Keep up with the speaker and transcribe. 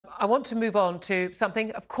I want to move on to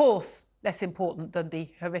something, of course, less important than the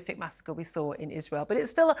horrific massacre we saw in Israel. But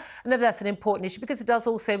it's still, nevertheless, an important issue because it does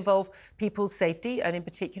also involve people's safety and, in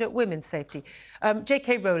particular, women's safety.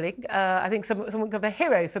 J.K. Rowling, I think someone of a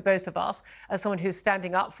hero for both of us, as someone who's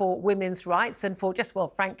standing up for women's rights and for just, well,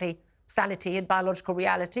 frankly, sanity and biological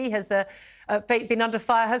reality, has been under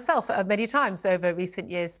fire herself many times over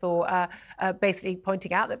recent years for basically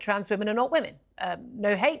pointing out that trans women are not women.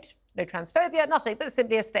 No hate, no transphobia, nothing, but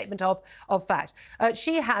simply a statement of fact.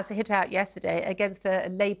 She has hit out yesterday against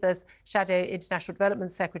Labour's Shadow International Development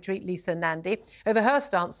Secretary, Lisa Nandy, over her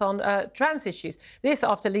stance on trans issues. This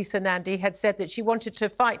after Lisa Nandy had said that she wanted to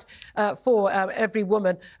fight for every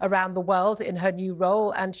woman around the world in her new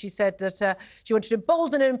role, and she said that she wanted to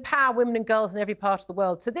embolden and empower women and girls in every part of the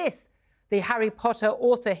world. To this, the Harry Potter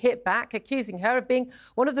author hit back, accusing her of being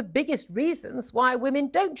one of the biggest reasons why women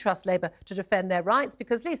don't trust Labour to defend their rights,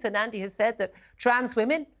 because Lisa Nandy has said that trans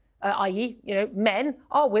women, i.e., men,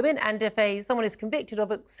 are women, and if someone is convicted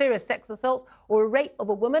of a serious sex assault or a rape of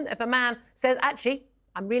a woman, if a man says, actually,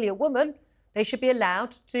 I'm really a woman, they should be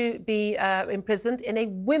allowed to be imprisoned in a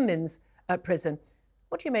women's prison.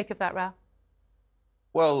 What do you make of that, Rao?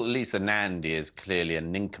 Well, Lisa Nandy is clearly a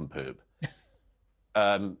nincompoop.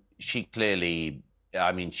 She clearly,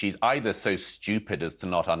 I mean, she's either so stupid as to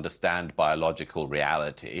not understand biological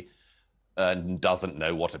reality and doesn't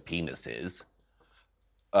know what a penis is,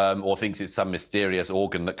 or thinks it's some mysterious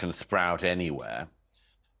organ that can sprout anywhere,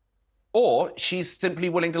 or she's simply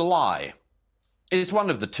willing to lie. It's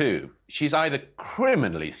one of the two. She's either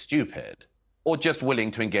criminally stupid or just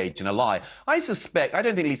willing to engage in a lie. I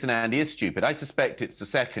don't think Lisa Nandy is stupid. I suspect it's the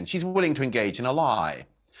second. She's willing to engage in a lie.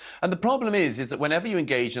 And the problem is that whenever you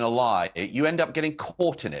engage in a lie, you end up getting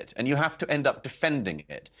caught in it, and you have to end up defending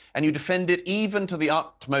it. And you defend it even to the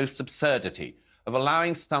utmost absurdity of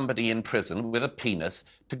allowing somebody in prison with a penis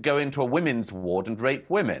to go into a women's ward and rape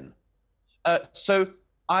women. So,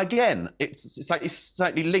 again, it's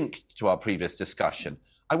slightly linked to our previous discussion.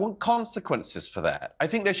 I want consequences for that. I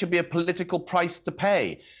think there should be a political price to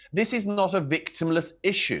pay. This is not a victimless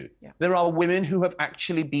issue. Yeah. There are women who have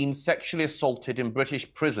actually been sexually assaulted in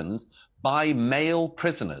British prisons by male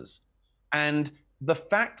prisoners. And the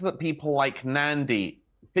fact that people like Nandy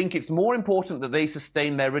think it's more important that they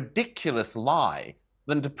sustain their ridiculous lie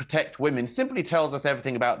than to protect women simply tells us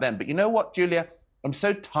everything about them. But you know what, Julia? I'm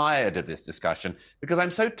so tired of this discussion because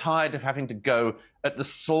I'm so tired of having to go at the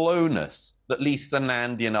slowness that Lisa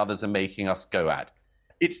Nandy and others are making us go at.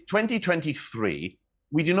 It's 2023.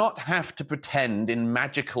 We do not have to pretend in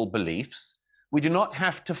magical beliefs. We do not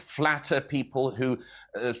have to flatter people who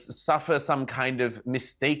suffer some kind of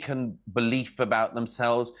mistaken belief about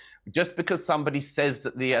themselves. Just because somebody says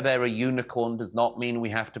that they're a unicorn does not mean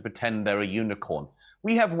we have to pretend they're a unicorn.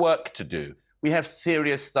 We have work to do. We have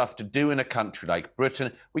serious stuff to do in a country like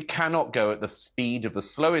Britain. We cannot go at the speed of the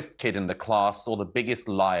slowest kid in the class or the biggest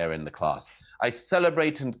liar in the class. I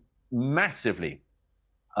celebrate and massively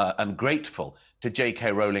am grateful to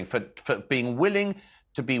J.K. Rowling for being willing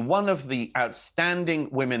to be one of the outstanding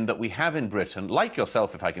women that we have in Britain, like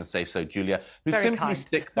yourself, if I can say so, Julia, who Very simply kind.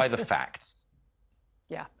 stick by the facts.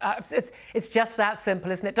 Yeah, it's just that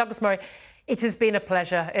simple, isn't it? Douglas Murray, it has been a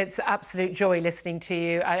pleasure. It's absolute joy listening to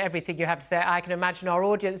you, everything you have to say. I can imagine our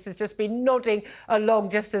audience has just been nodding along,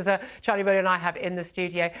 just as Charlie Rowley and I have in the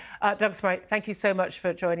studio. Douglas Murray, thank you so much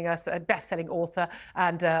for joining us, a best-selling author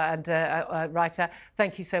and writer.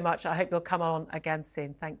 Thank you so much. I hope you'll come on again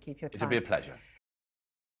soon. Thank you for your time. It'll be a pleasure.